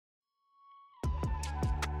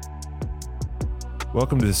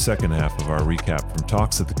Welcome to the second half of our recap from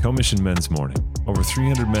talks at the Commission Men's Morning. Over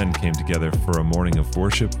 300 men came together for a morning of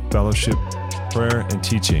worship, fellowship, prayer, and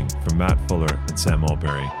teaching from Matt Fuller and Sam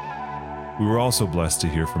Allberry. We were also blessed to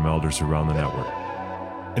hear from elders around the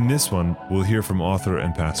network. In this one, we'll hear from author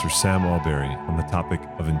and pastor Sam Allberry on the topic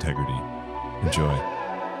of integrity. Enjoy.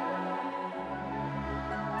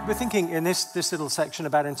 We're thinking in this little section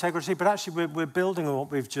about integrity, but actually we're building on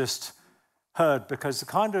what we've just heard, because the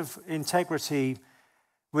kind of integrity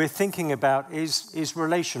we're thinking about is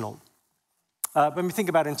relational. When we think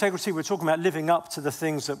about integrity, we're talking about living up to the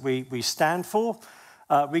things that we stand for.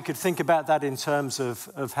 We could think about that in terms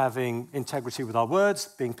of having integrity with our words,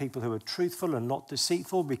 being people who are truthful and not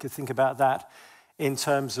deceitful. We could think about that in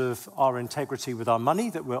terms of our integrity with our money,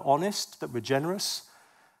 that we're honest, that we're generous.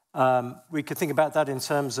 We could think about that in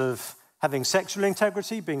terms of having sexual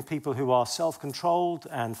integrity, being people who are self-controlled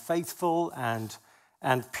and faithful and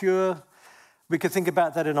pure. We could think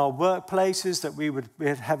about that in our workplaces, that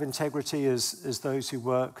we'd have integrity as those who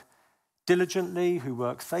work diligently, who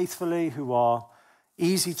work faithfully, who are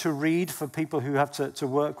easy to read for people who have to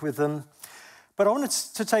work with them. But I wanted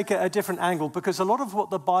to take a different angle, because a lot of what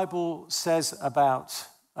the Bible says about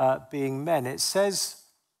being men, it says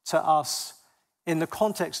to us in the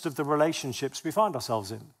context of the relationships we find ourselves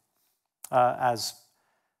in as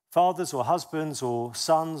fathers or husbands or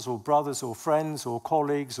sons or brothers or friends or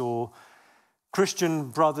colleagues or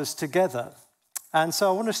Christian brothers together. And so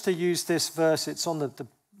I want us to use this verse. It's on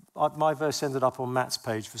my verse ended up on Matt's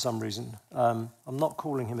page for some reason. I'm not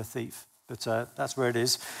calling him a thief, but that's where it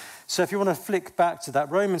is. So if you want to flick back to that,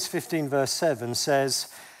 Romans 15 verse 7 says,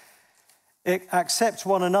 "Accept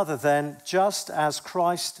one another then, just as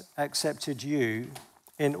Christ accepted you,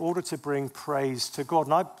 in order to bring praise to God."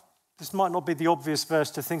 And this might not be the obvious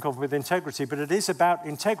verse to think of with integrity, but it is about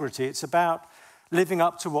integrity. It's about living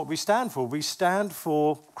up to what we stand for. We stand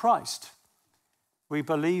for Christ. We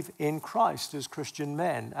believe in Christ as Christian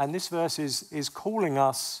men. And this verse is calling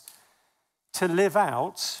us to live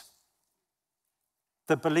out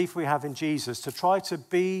the belief we have in Jesus, to try to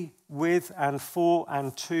be with and for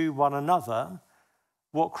and to one another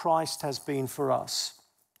what Christ has been for us.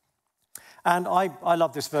 And I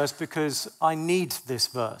love this verse because I need this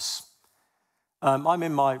verse. I'm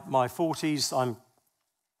in my 40s. I'm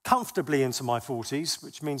comfortably into my 40s,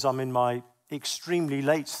 which means I'm in my extremely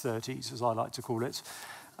late 30s, as I like to call it.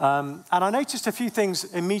 And I noticed a few things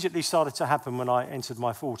immediately started to happen when I entered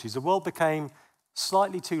my 40s. The world became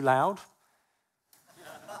slightly too loud.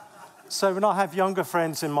 So when I have younger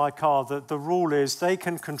friends in my car, the rule is they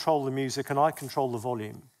can control the music and I control the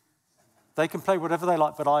volume. They can play whatever they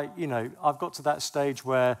like, but I've got to that stage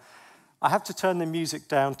where I have to turn the music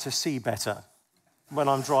down to see better when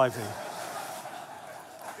I'm driving.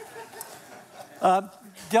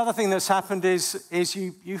 The other thing that's happened is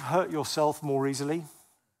you hurt yourself more easily.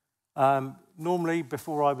 Normally,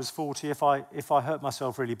 before I was 40, if I hurt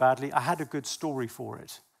myself really badly, I had a good story for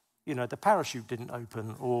it. The parachute didn't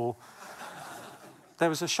open, or there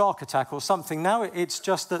was a shark attack or something. Now it's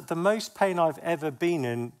just that the most pain I've ever been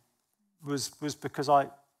in was because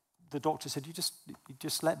the doctor said, you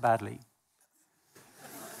just slept badly.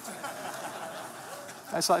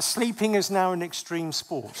 It's like sleeping is now an extreme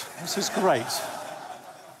sport. This is great.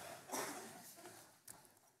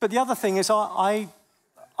 But the other thing is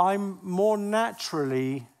I'm more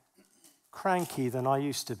naturally cranky than I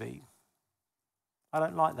used to be. I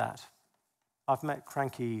don't like that. I've met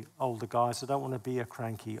cranky older guys. I don't want to be a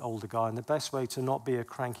cranky older guy. And the best way to not be a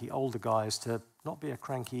cranky older guy is to not be a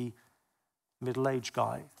cranky middle-aged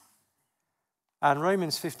guy. And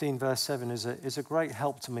Romans 15 verse 7 is a great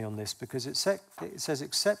help to me on this, because it says,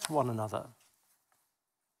 "Accept one another.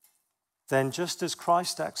 Then just as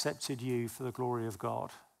Christ accepted you for the glory of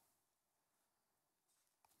God."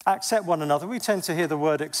 Accept one another. We tend to hear the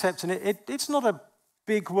word accept, and it's not a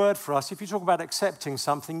big word for us. If you talk about accepting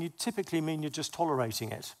something, you typically mean you're just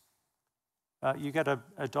tolerating it. You get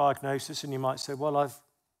a diagnosis and you might say, well,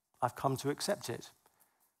 I've come to accept it.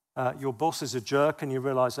 Your boss is a jerk and you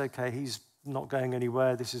realize, okay, he's not going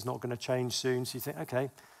anywhere. This is not going to change soon. So you think, okay,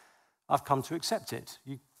 I've come to accept it.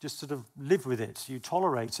 You just sort of live with it. You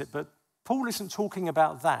tolerate it. But Paul isn't talking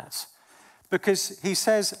about that, because he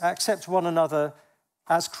says, accept one another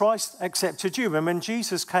as Christ accepted you. And when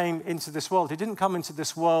Jesus came into this world, he didn't come into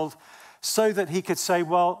this world so that he could say,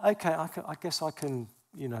 well, okay, I guess I can,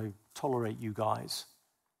 tolerate you guys.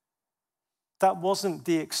 That wasn't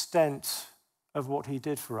the extent of what he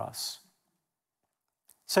did for us.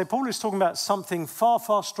 So Paul is talking about something far,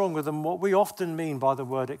 far stronger than what we often mean by the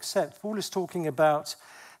word accept. Paul is talking about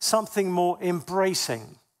something more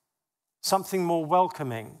embracing, something more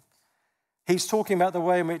welcoming. He's talking about the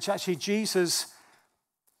way in which actually Jesus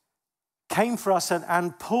came for us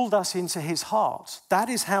and pulled us into his heart. That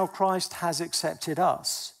is how Christ has accepted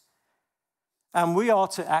us. And we are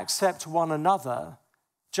to accept one another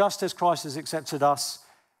just as Christ has accepted us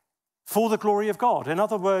for the glory of God. In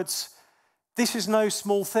other words, this is no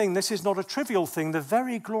small thing. This is not a trivial thing. The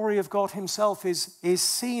very glory of God himself is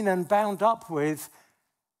seen and bound up with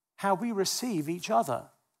how we receive each other.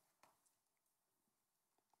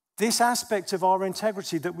 This aspect of our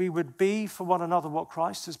integrity, that we would be for one another what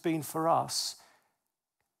Christ has been for us,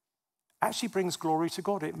 actually brings glory to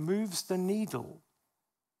God. It moves the needle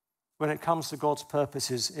when it comes to God's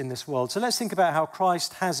purposes in this world. So let's think about how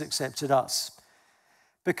Christ has accepted us.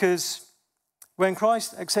 Because when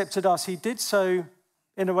Christ accepted us, he did so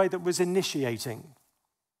in a way that was initiating.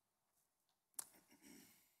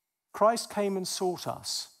 Christ came and sought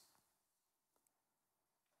us.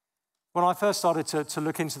 When I first started to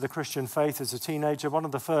look into the Christian faith as a teenager, one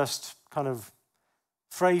of the first kind of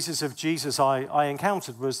phrases of Jesus I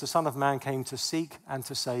encountered was, the Son of Man came to seek and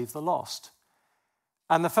to save the lost.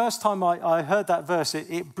 And the first time I heard that verse,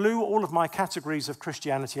 it blew all of my categories of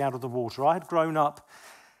Christianity out of the water. I had grown up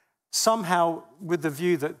somehow with the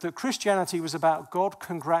view that Christianity was about God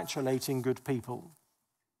congratulating good people.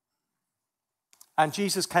 And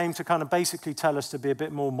Jesus came to kind of basically tell us to be a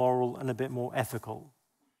bit more moral and a bit more ethical.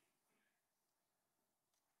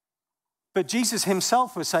 But Jesus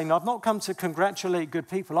himself was saying, I've not come to congratulate good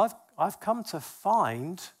people. I've come to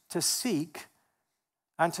find, to seek,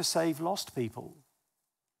 and to save lost people.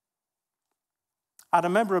 And I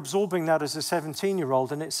remember absorbing that as a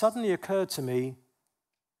 17-year-old, and it suddenly occurred to me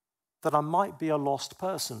that I might be a lost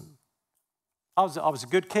person. I was a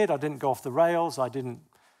good kid. I didn't go off the rails. I didn't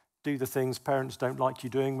do the things parents don't like you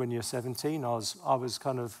doing when you're 17. I was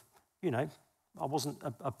kind of, I wasn't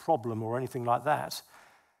a problem or anything like that.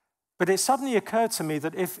 But it suddenly occurred to me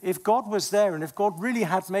that if God was there and if God really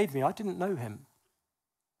had made me, I didn't know him.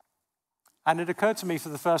 And it occurred to me for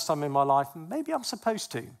the first time in my life, maybe I'm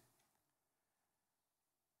supposed to.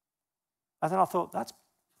 And then I thought,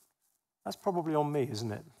 that's probably on me,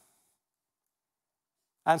 isn't it?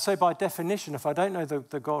 And so by definition, if I don't know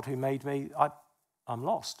the God who made me, I'm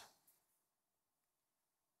lost.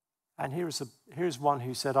 And here's one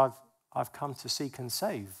who said, I've come to seek and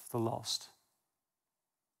save the lost.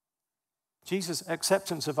 Jesus'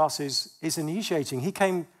 acceptance of us is initiating. He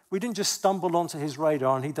came, we didn't just stumble onto his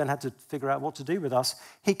radar and he then had to figure out what to do with us.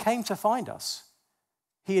 He came to find us.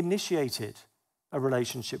 He initiated a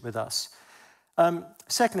relationship with us.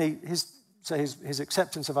 Secondly, his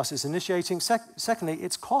acceptance of us is initiating. Secondly,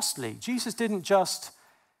 it's costly. Jesus didn't just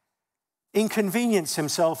inconvenience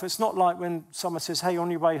himself. It's not like when someone says, hey, on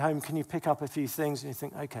your way home, can you pick up a few things? And you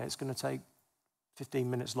think, okay, it's going to take 15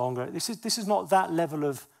 minutes longer. This is not that level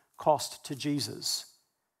of cost to Jesus.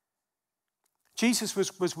 Jesus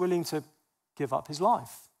was willing to give up his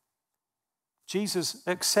life. Jesus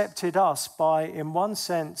accepted us by, in one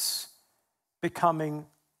sense, becoming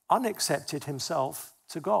unaccepted himself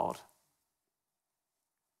to God.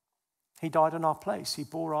 He died in our place. He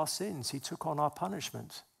bore our sins. He took on our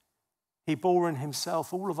punishment. He bore in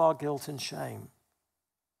himself all of our guilt and shame.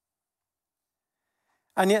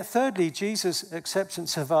 And yet, thirdly, Jesus'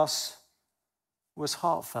 acceptance of us was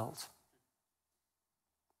heartfelt.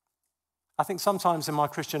 I think sometimes in my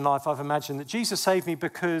Christian life I've imagined that Jesus saved me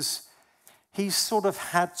because he sort of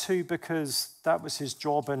had to, because that was his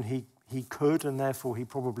job and he could, and therefore he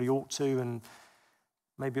probably ought to, and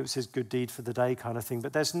maybe it was his good deed for the day kind of thing.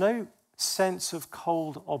 But there's no sense of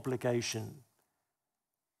cold obligation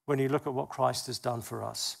when you look at what Christ has done for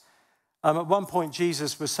us. At one point,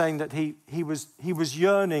 Jesus was saying that he was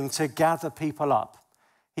yearning to gather people up.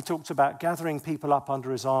 He talked about gathering people up under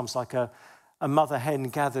his arms like a mother hen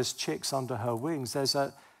gathers chicks under her wings.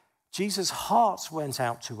 Jesus' heart went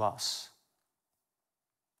out to us.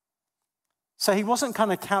 So he wasn't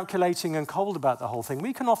kind of calculating and cold about the whole thing.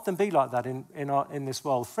 We can often be like that in this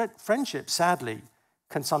world. Friendship, sadly,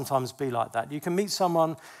 can sometimes be like that. You can meet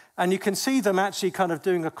someone and you can see them actually kind of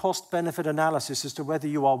doing a cost-benefit analysis as to whether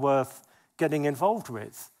you are worth getting involved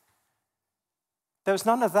with. There was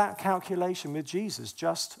none of that calculation with Jesus,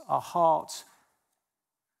 just a heart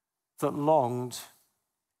that longed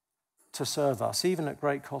to serve us, even at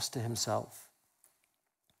great cost to himself.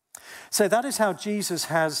 So that is how Jesus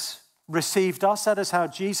has received us. That is how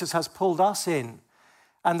Jesus has pulled us in.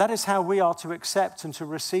 And that is how we are to accept and to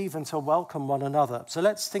receive and to welcome one another. So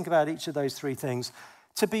let's think about each of those three things.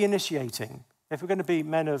 To be initiating. If we're going to be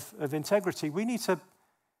men of integrity, we need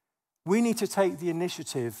to take the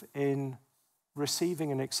initiative in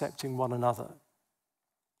receiving and accepting one another.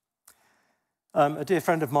 A dear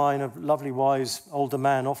friend of mine, a lovely, wise, older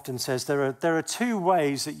man, often says there are two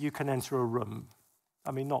ways that you can enter a room. I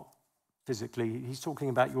mean, not physically. He's talking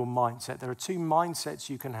about your mindset. There are two mindsets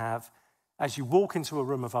you can have as you walk into a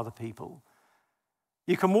room of other people.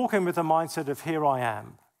 You can walk in with the mindset of, here I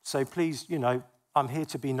am. So please, I'm here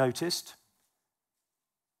to be noticed.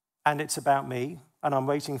 And it's about me. And I'm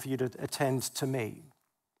waiting for you to attend to me.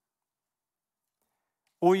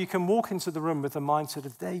 Or you can walk into the room with the mindset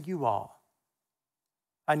of, there you are.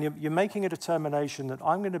 And you're making a determination that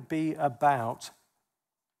I'm going to be about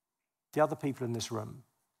the other people in this room.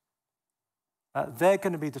 They're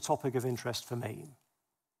going to be the topic of interest for me.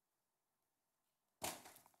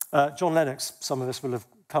 John Lennox, some of us will have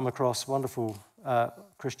come across, wonderful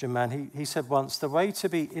Christian man. He said once, the way to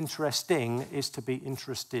be interesting is to be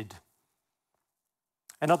interested.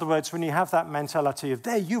 In other words, when you have that mentality of,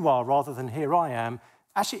 there you are, rather than here I am,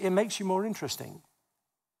 actually it makes you more interesting.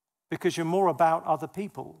 Because you're more about other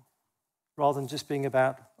people rather than just being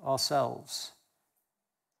about ourselves.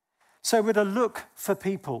 So we're to look for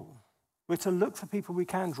people. We're to look for people we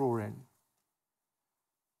can draw in.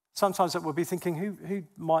 Sometimes that we'll be thinking, who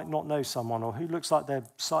might not know someone, or who looks like they're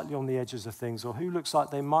slightly on the edges of things, or who looks like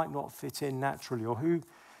they might not fit in naturally, or who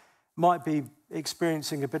might be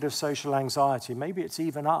experiencing a bit of social anxiety. Maybe it's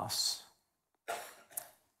even us.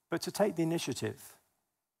 But to take the initiative.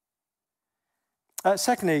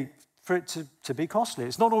 Secondly, for it to be costly.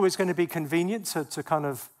 It's not always going to be convenient to kind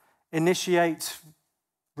of initiate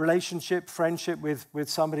relationship, friendship with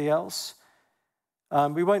somebody else.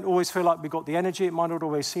 We won't always feel like we've got the energy. It might not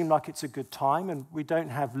always seem like it's a good time, and we don't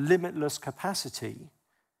have limitless capacity.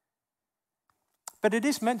 But it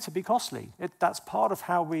is meant to be costly. That's part of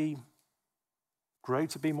how we grow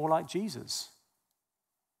to be more like Jesus.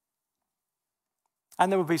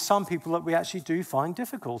 And there will be some people that we actually do find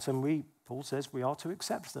difficult, and Paul says we are to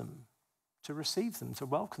accept them, to receive them, to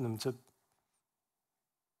welcome them, to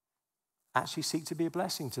actually seek to be a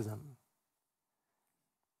blessing to them.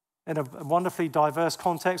 In a wonderfully diverse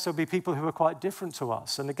context, there'll be people who are quite different to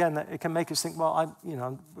us. And again, it can make us think, well, I'm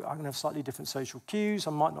going to have slightly different social cues.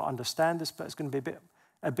 I might not understand this, but it's going to be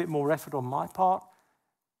a bit more effort on my part.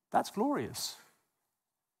 That's glorious.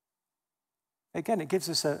 Again, it gives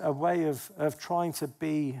us a way of trying to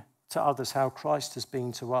be to others how Christ has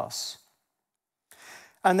been to us.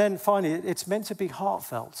 And then finally, it's meant to be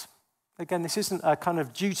heartfelt. Again, this isn't a kind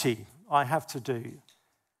of duty I have to do.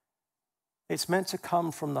 It's meant to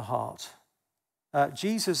come from the heart.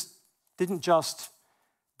 Jesus didn't just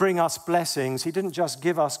bring us blessings. He didn't just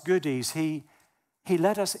give us goodies. He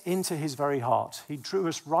led us into his very heart. He drew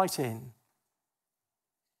us right in.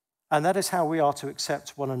 And that is how we are to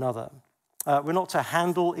accept one another. We're not to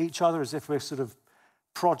handle each other as if we're sort of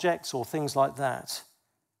projects or things like that.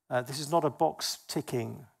 This is not a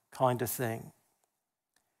box-ticking kind of thing.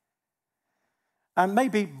 And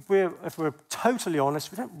maybe, if we're totally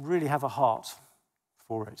honest, we don't really have a heart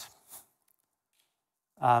for it.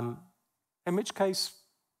 In which case,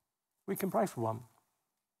 we can pray for one.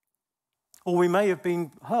 Or we may have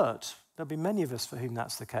been hurt. There'll be many of us for whom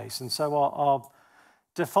that's the case. And so our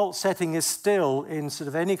default setting is still in sort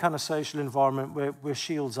of any kind of social environment where we're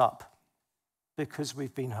shields up because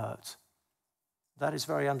we've been hurt. That is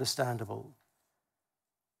very understandable.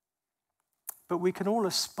 But we can all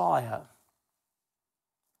aspire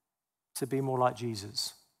to be more like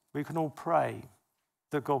Jesus. We can all pray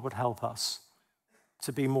that God would help us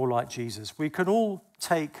to be more like Jesus. We can all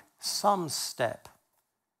take some step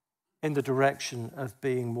in the direction of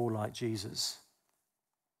being more like Jesus.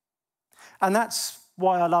 And that's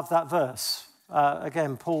why I love that verse.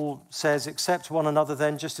 Again, Paul says, accept one another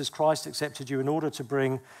then, just as Christ accepted you in order to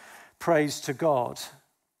bring praise to God.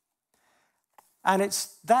 And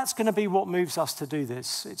that's going to be what moves us to do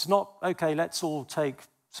this. It's not, okay, let's all take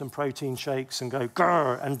some protein shakes and go,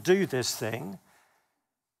 grr, and do this thing.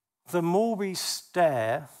 The more we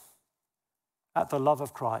stare at the love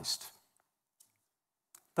of Christ,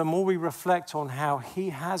 the more we reflect on how he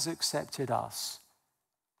has accepted us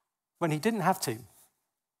when he didn't have to,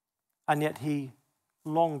 and yet he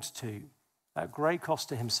longed to, at great cost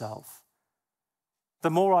to himself. The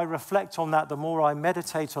more I reflect on that, the more I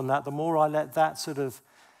meditate on that, the more I let that sort of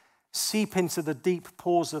seep into the deep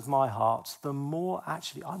pores of my heart, the more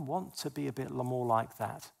actually I want to be a bit more like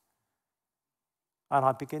that. And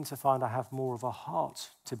I begin to find I have more of a heart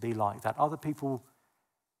to be like that. Other people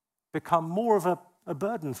become more of a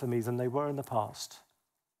burden for me than they were in the past.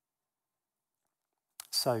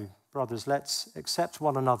 So, brothers, let's accept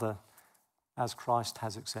one another as Christ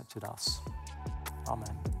has accepted us.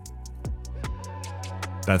 Amen.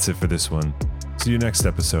 That's it for this one. See you next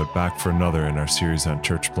episode, back for another in our series on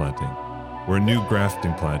church planting. where a new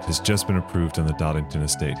grafting plant has just been approved on the Doddington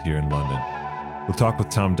estate here in London. We'll talk with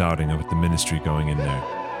Tom Dowding about the ministry going in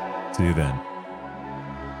there. See you then.